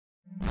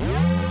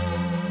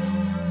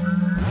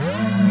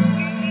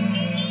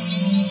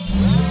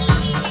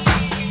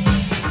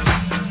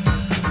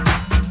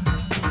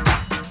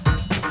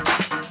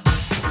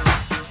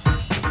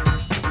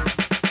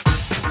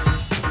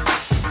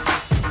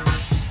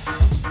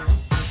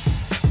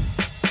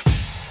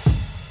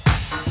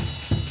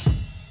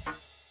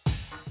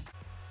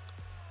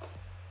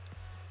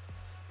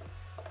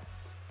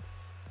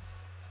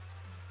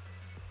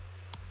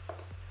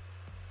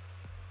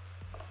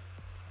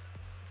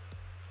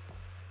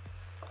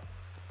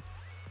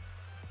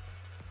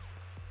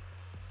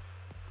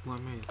why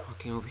am I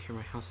walking over here?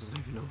 My house isn't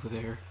even over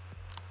there.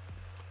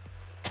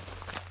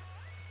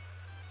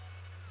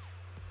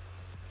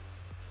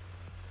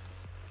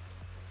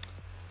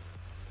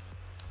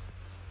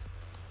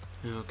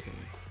 Okay,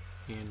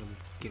 and I'm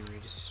getting ready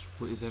to...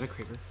 Wait, is that a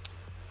creeper?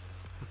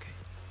 Okay,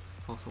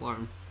 false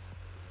alarm.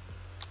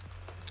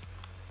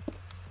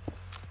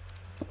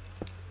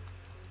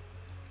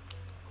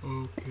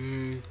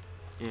 Okay,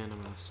 and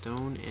I'm out of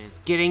stone, and it's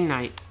getting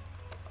night.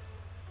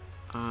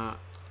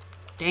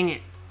 Dang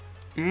it.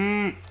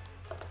 Okay,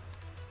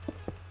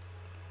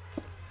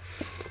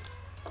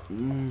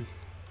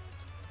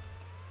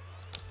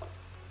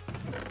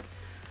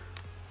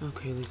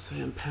 at least I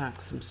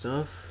unpacked some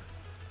stuff.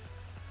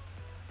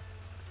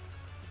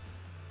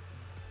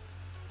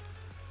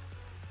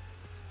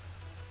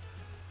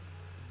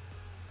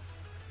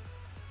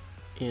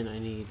 And I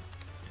need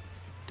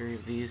 3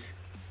 of these.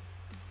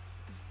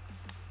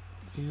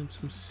 And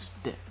some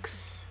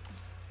sticks.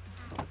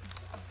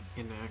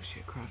 And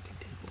actually a crafting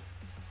table.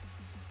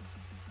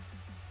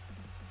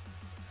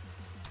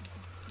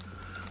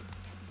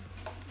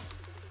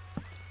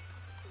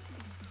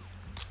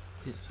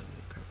 Please tell me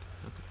to craft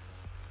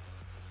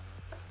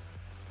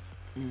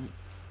it. Okay.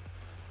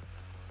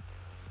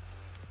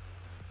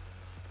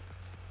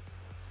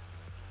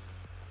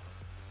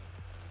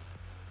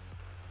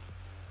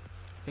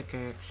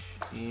 Pickaxe,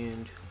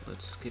 and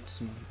let's get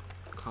some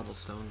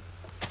cobblestone.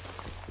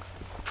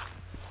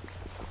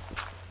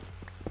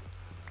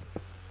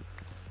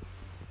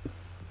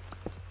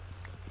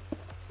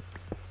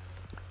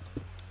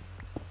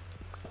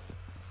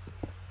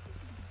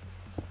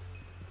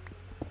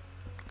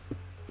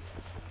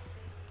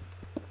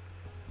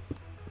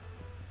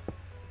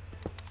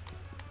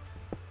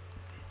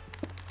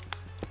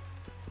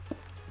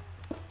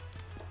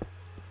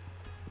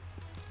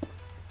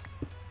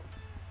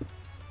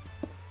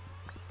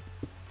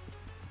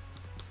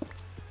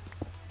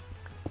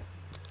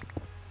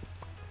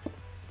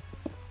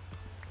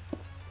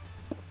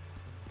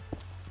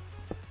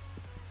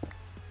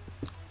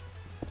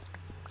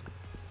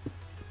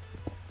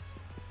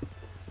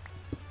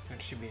 That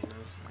should be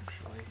enough,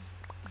 actually.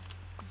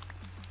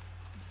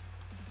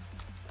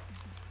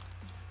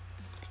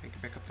 Can I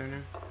get back up there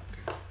now?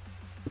 Okay.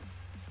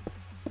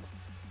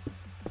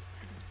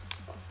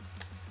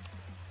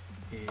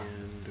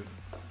 And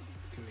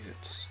give me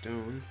that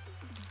stone.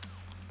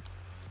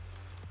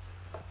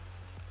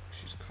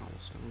 She's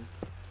cobblestone.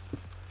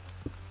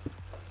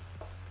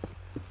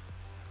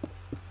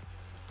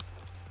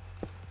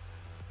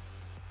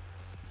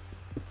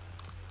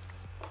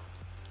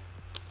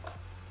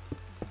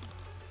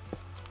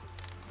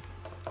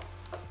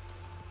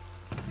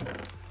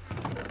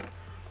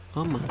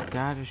 Oh my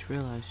god, I just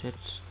realized I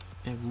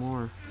have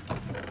more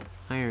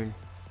iron.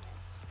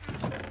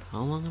 How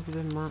long have you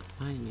been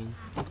mining?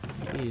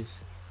 Jeez.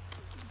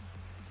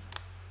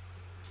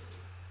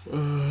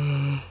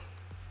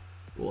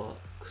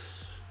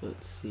 Blocks.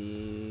 Let's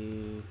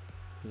see.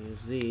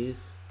 Use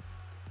these.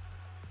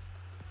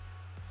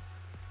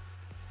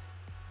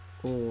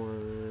 Or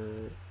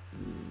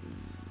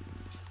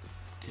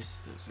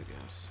just this, I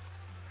guess.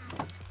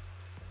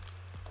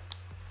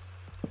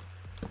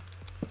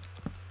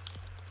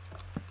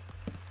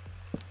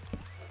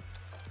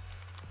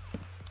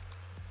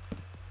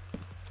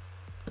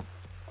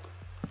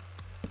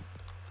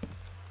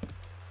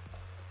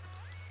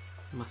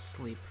 Must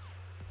sleep.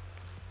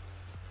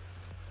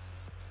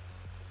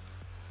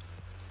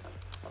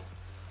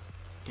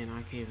 And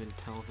I can't even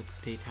tell if it's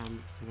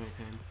daytime or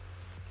nighttime.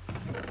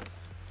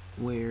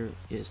 Where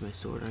is my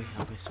sword? I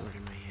have my sword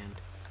in my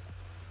hand.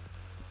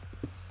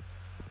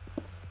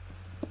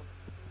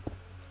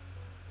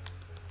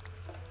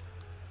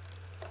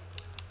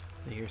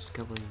 I hear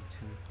skeleton.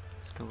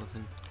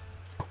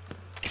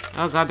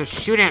 Oh god, they're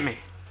shooting at me!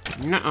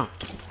 Nuh-uh.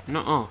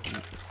 Nuh-uh.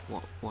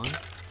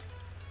 What?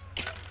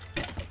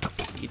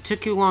 It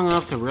took you long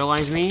enough to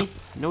realize me?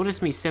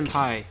 Notice me,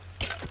 senpai.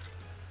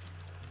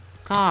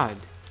 God.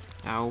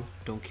 Ow.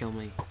 Don't kill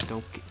me.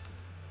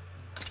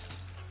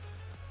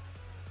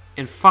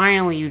 And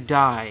finally you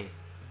die.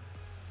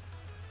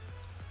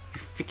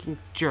 You freaking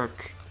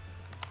jerk.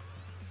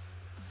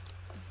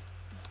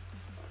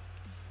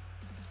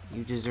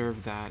 You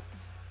deserve that.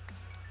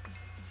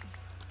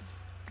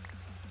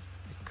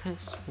 I could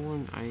have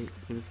sworn I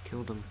would have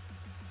killed him.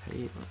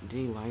 Did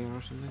he lie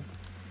or something?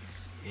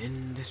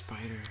 And the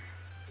spider.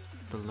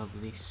 The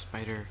lovely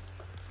spider.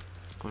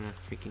 It's gonna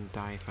freaking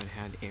die if I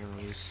had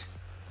arrows.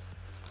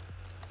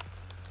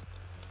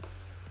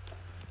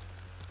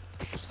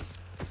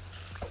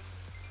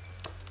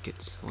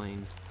 Get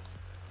slain.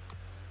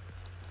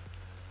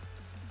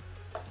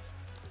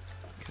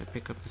 Can I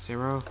pick up this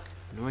arrow?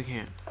 No, I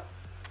can't.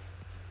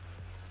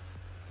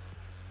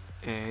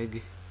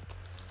 Egg.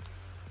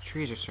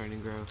 Trees are starting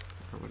to grow.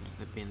 Or would it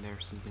have been there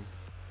or something?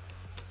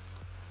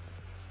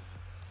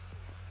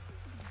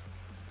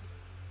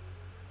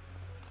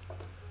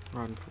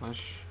 Rotten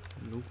flesh.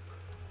 Nope.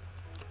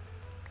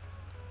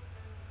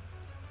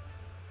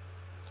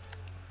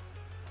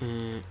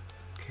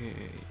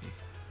 Okay.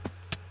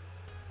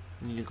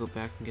 I need to go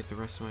back and get the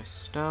rest of my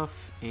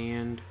stuff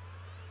and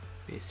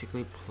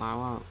basically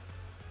plow out.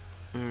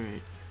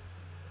 Alright.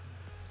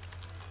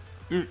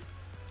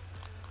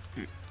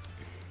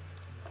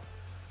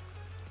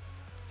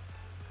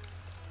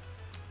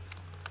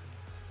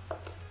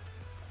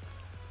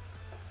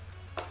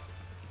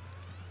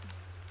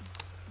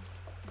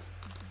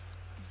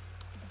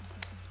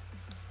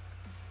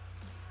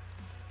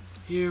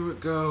 Here we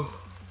go.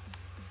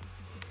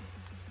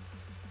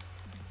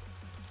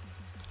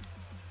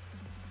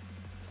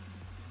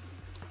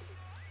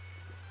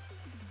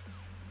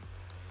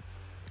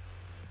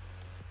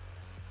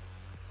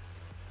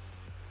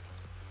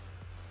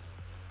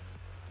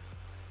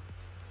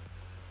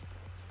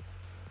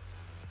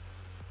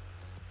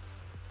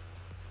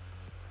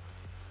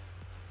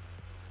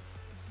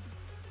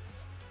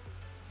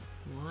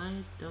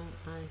 Why don't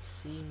I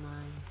see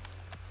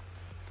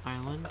my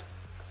island?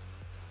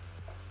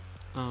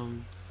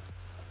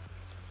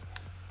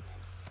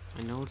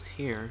 I know it's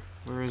here.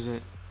 Where is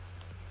it?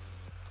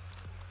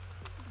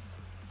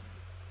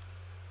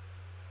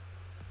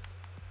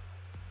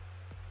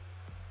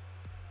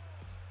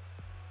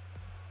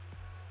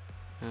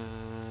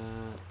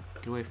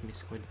 Get away from me,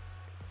 squid.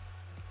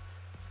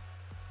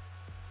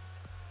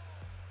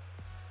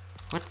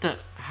 What the?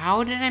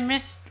 How did I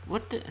miss?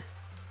 What the?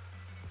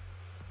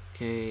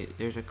 Okay,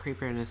 there's a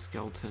creeper and a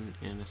skeleton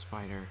and a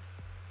spider.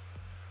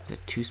 Is it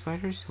 2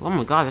 spiders? Oh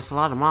my god, that's a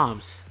lot of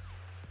mobs.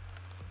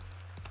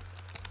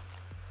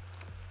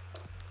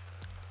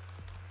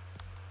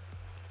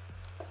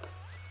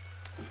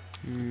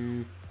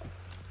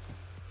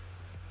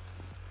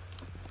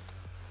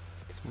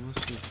 It's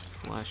mostly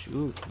flesh.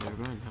 Ooh, never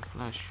mind, not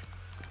flesh.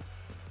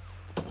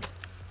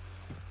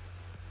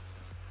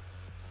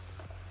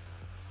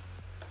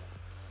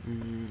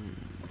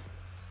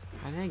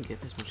 How did I get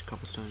this much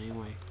cobblestone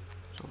anyway?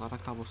 There's a lot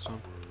of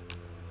cobblestone.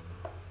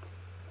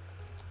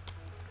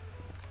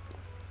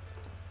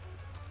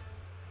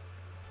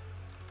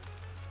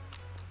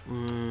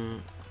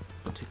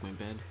 I'll take my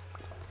bed.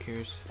 Who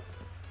cares?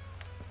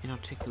 And I'll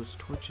take those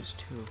torches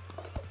too.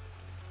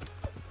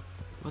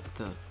 What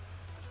the?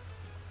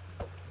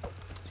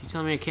 You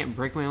telling me I can't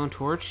break my own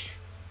torch?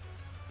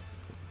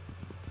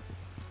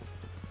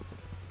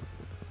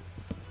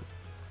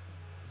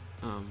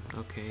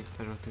 Okay,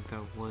 I don't think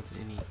that was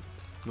any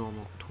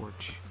normal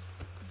torch.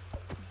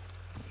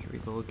 Here we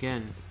go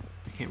again.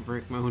 I can't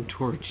break my own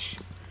torch.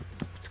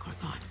 What's going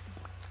on?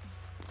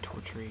 The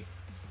torchery.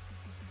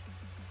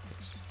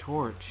 It's a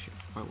torch.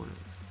 Why wouldn't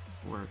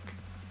it work?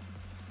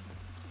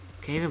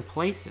 Can't even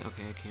place it.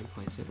 Okay, I can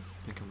place it.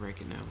 I can break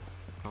it now.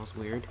 That was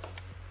weird.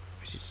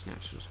 I should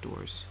snatch those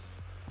doors.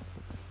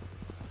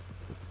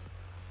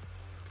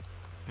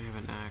 I have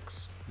an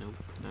axe. Nope,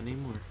 not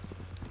anymore.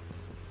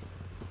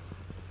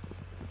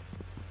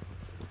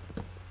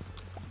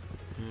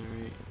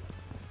 Alright.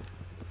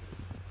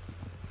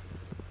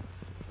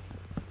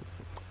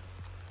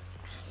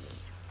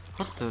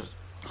 What the?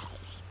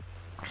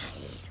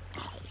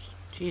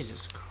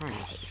 Jesus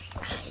Christ.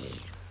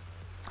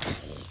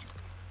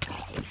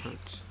 It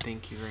hurts.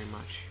 Thank you very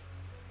much.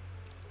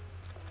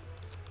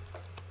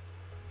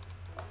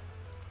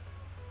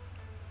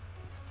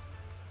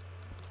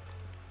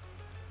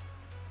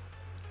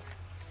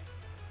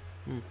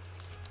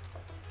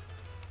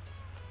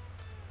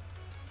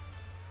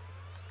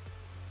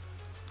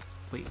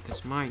 Wait,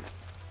 that's mine.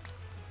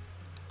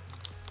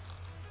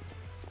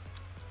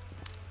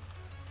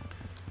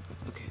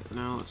 Okay,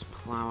 now let's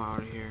plow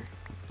out of here.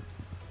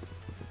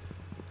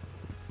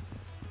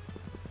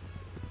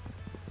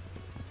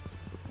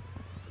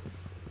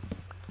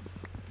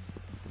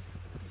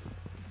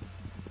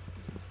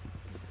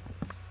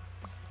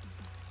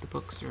 The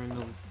books are in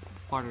the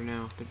water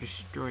now. They're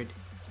destroyed.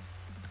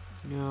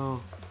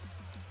 No.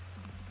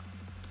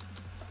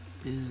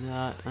 Is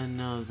that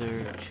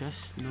another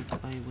chest? Nope,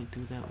 I went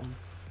through that one.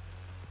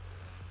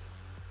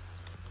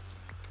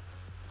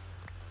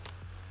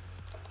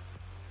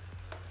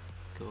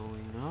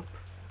 Going up.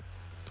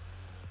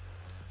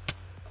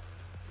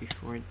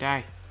 Before I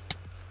die.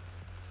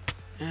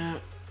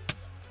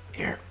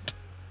 Here.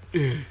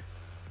 A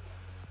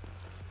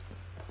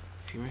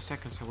few more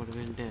seconds, I would have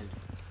been dead.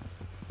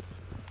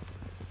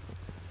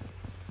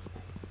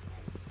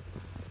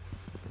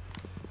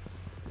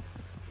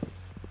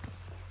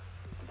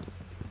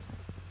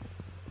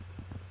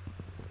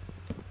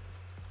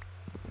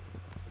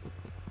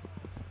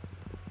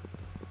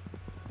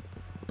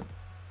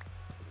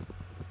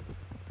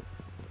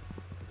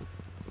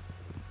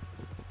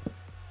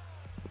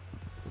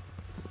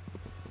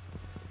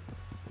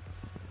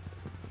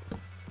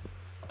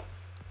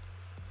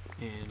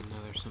 And now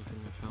there's something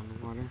I found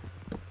in the water.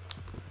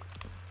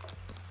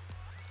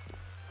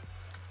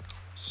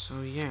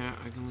 So yeah,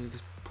 I can leave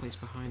this place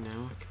behind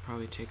now. I could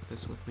probably take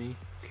this with me.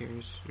 Who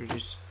cares? They're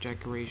just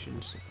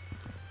decorations.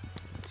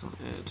 That's all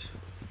it.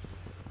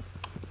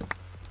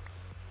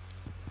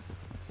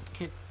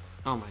 Can't.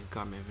 Oh my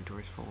god, my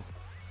inventory's full.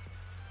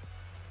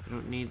 I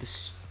don't need the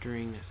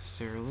string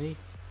necessarily.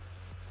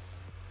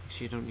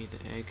 Actually, I don't need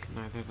the egg,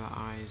 neither the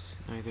eyes,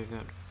 neither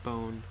that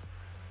bone.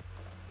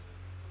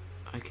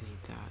 I can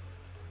eat that.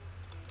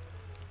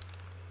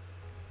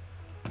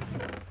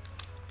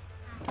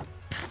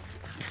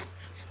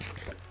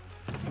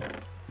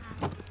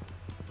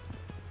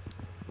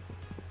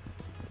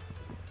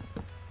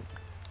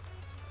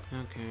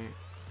 Okay,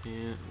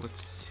 and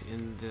what's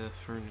in the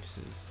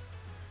furnaces?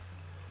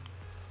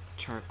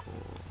 Charcoal,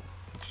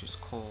 which is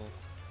coal.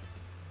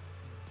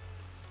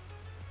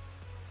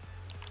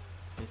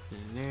 Nothing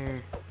in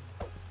there.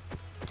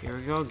 Here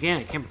we go again.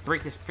 I can't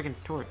break this freaking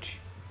torch.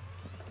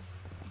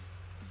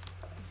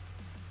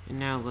 And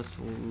now let's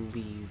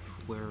leave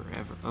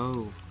wherever.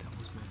 Oh, that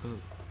was my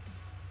boat.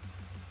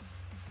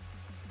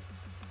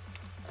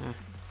 Huh.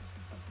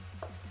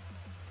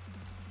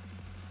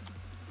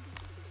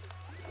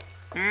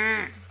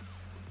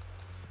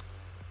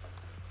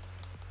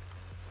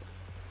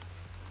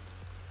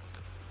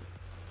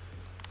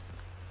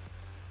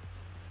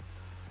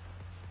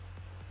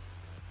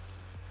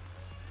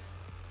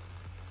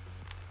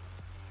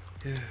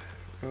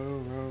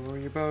 Row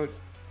your boat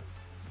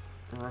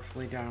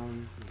roughly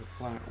down the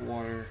flat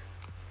water.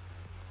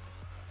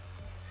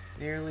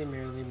 Merrily,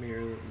 merrily,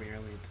 merrily,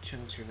 merrily. The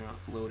chunks are not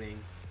loading.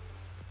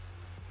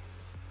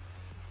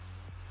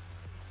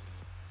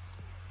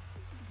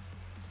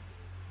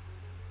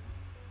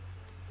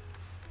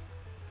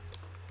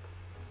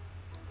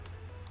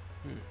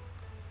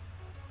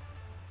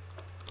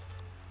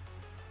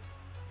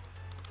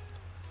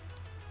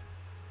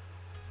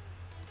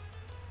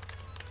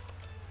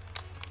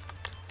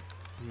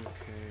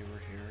 Okay, we're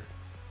here.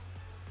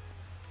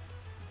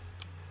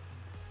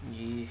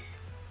 Yeah.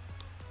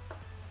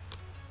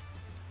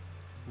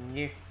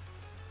 Yeah.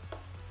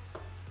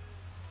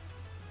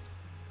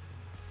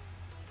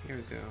 Here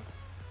we go.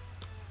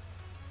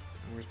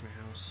 Where's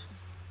my house?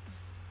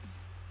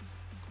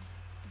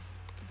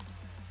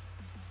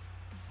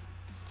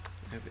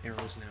 I have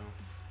arrows now.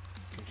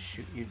 I can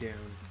shoot you down.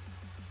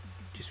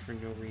 Just for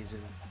no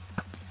reason.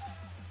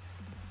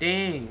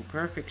 Dang,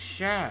 perfect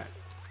shot.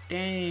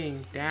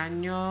 Dang,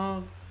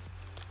 Daniel.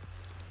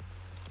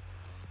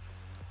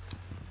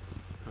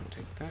 I'll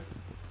take that.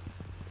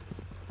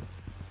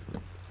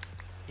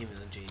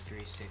 Email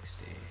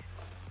J360.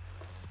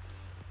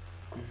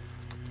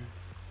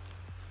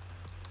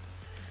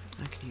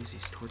 I can use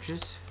these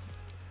torches.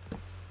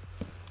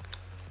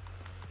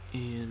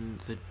 And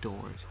the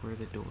doors. Where are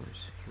the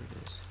doors? Here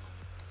it is.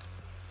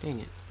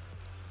 Dang it.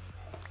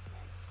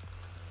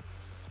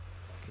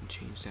 I can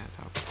change that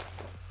up.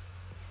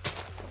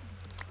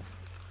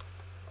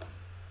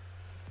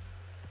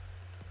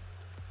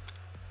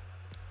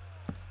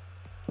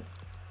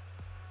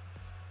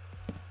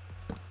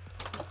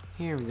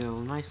 Here we go,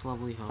 nice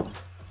lovely home.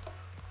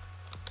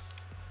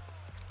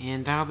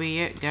 And that'll be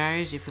it,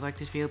 guys. If you like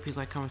this video, please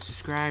like, comment,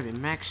 subscribe, and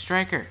Max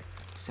Striker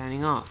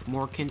signing off.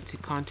 More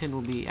content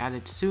will be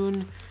added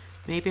soon,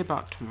 maybe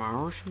about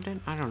tomorrow or something,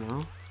 I don't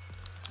know.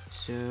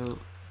 So,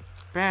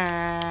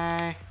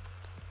 bye!